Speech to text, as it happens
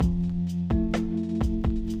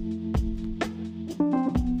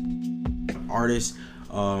artists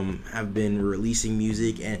have been releasing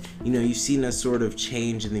music, and you've seen a sort of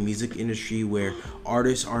change in the music industry where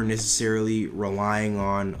artists aren't necessarily relying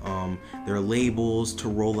on their labels to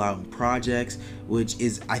roll out projects, which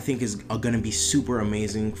I think is going to be super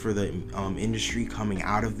amazing for the industry coming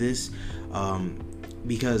out of this.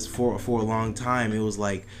 Because for a long time it was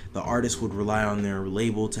like the artist would rely on their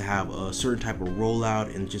label to have a certain type of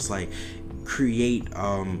rollout and just like create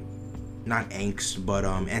not angst but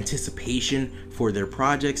anticipation for their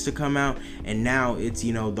projects to come out. And now it's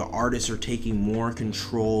the artists are taking more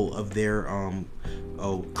control of their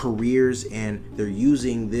careers, and they're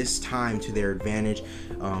using this time to their advantage.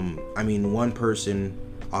 I mean, one person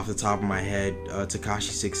off the top of my head, Tekashi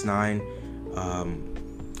 69,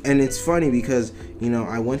 and it's funny because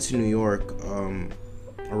I went to New York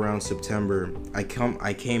around September. I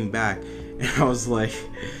came back and I was like,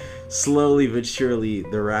 slowly but surely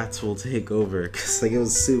the rats will take over, because like it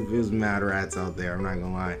was mad rats out there, I'm not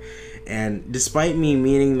gonna lie. And despite me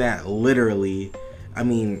meaning that literally, I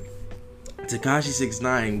mean, Tekashi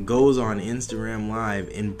 69 goes on Instagram Live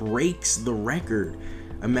and breaks the record,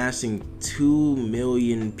 amassing 2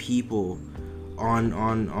 million people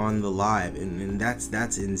on the live, and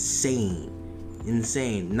that's insane.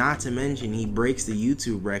 Not to mention he breaks the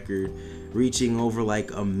YouTube record, reaching over like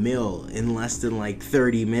 1 mil in less than like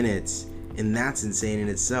 30 minutes, and that's insane in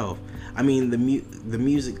itself. I mean, the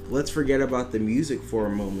music, let's forget about the music for a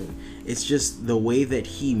moment. It's just the way that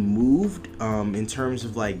he moved in terms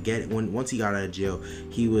of like once he got out of jail,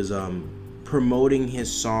 he was promoting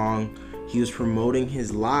his song, he was promoting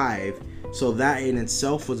his live. So that in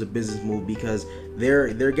itself was a business move, because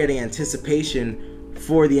they're getting anticipation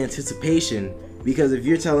for the anticipation. Because if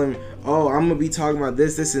you're telling him, oh, I'm gonna be talking about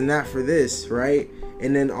this and that for this, right?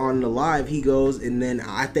 And then on the live he goes, and then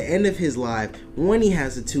at the end of his live, when he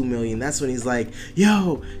has the 2 million, that's when he's like,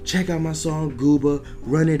 yo, check out my song Gooba,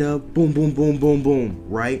 run it up, boom, boom, boom, boom, boom,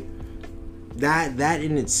 right? That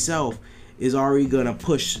in itself is already gonna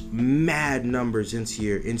push mad numbers into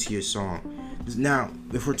your song. Now,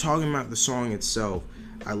 if we're talking about the song itself,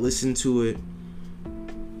 I listened to it.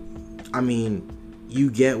 I mean, you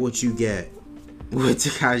get what you get with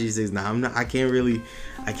Tekashi 69. I can't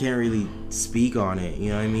really speak on it, you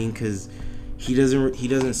know what I mean? Because he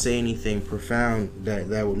doesn't say anything profound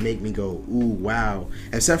that would make me go, ooh, wow.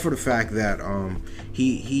 Except for the fact that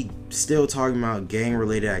he still talking about gang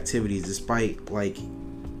related activities, despite like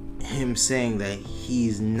him saying that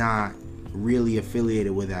he's not really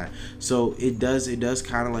affiliated with that. So it does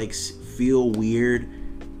kind of like feel weird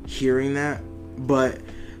hearing that. But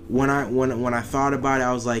when I thought about it,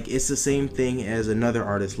 I was like, it's the same thing as another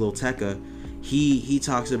artist, Lil Tecca. He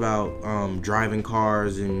talks about driving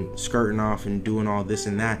cars and skirting off and doing all this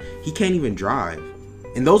and that. He can't even drive,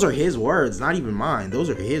 and those are his words, not even mine. Those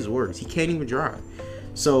are his words. He can't even drive.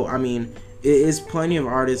 So I mean, it is plenty of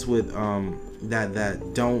artists with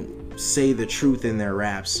that don't say the truth in their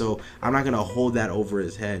raps. So I'm not gonna hold that over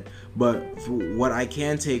his head. But what I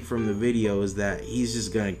can take from the video is that he's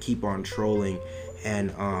just gonna keep on trolling,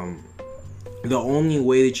 and the only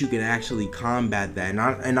way that you can actually combat that,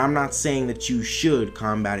 and I'm not saying that you should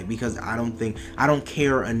combat it, because I don't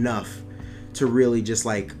care enough to really just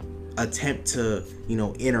like attempt to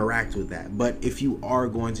interact with that. But if you are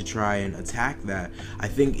going to try and attack that, I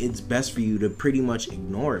think it's best for you to pretty much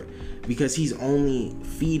ignore it, because he's only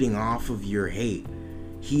feeding off of your hate.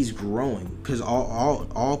 He's growing, because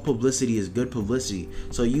all publicity is good publicity.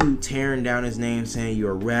 So you tearing down his name, saying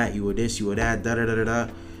you're a rat, you were this, you were that, da da da da da,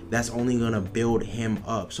 that's only gonna build him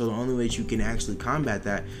up. So the only way that you can actually combat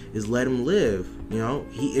that is let him live.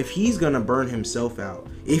 If he's gonna burn himself out,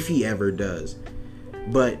 if he ever does,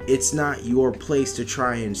 but it's not your place to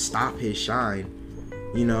try and stop his shine.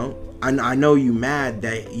 I know you mad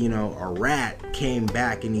that a rat came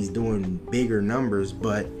back and he's doing bigger numbers,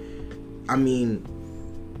 but I mean,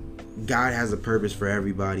 God has a purpose for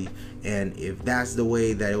everybody, and if that's the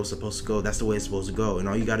way that it was supposed to go, that's the way it's supposed to go. And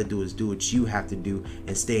all you got to do is do what you have to do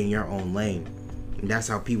and stay in your own lane. And that's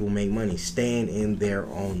how people make money, staying in their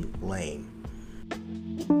own lane.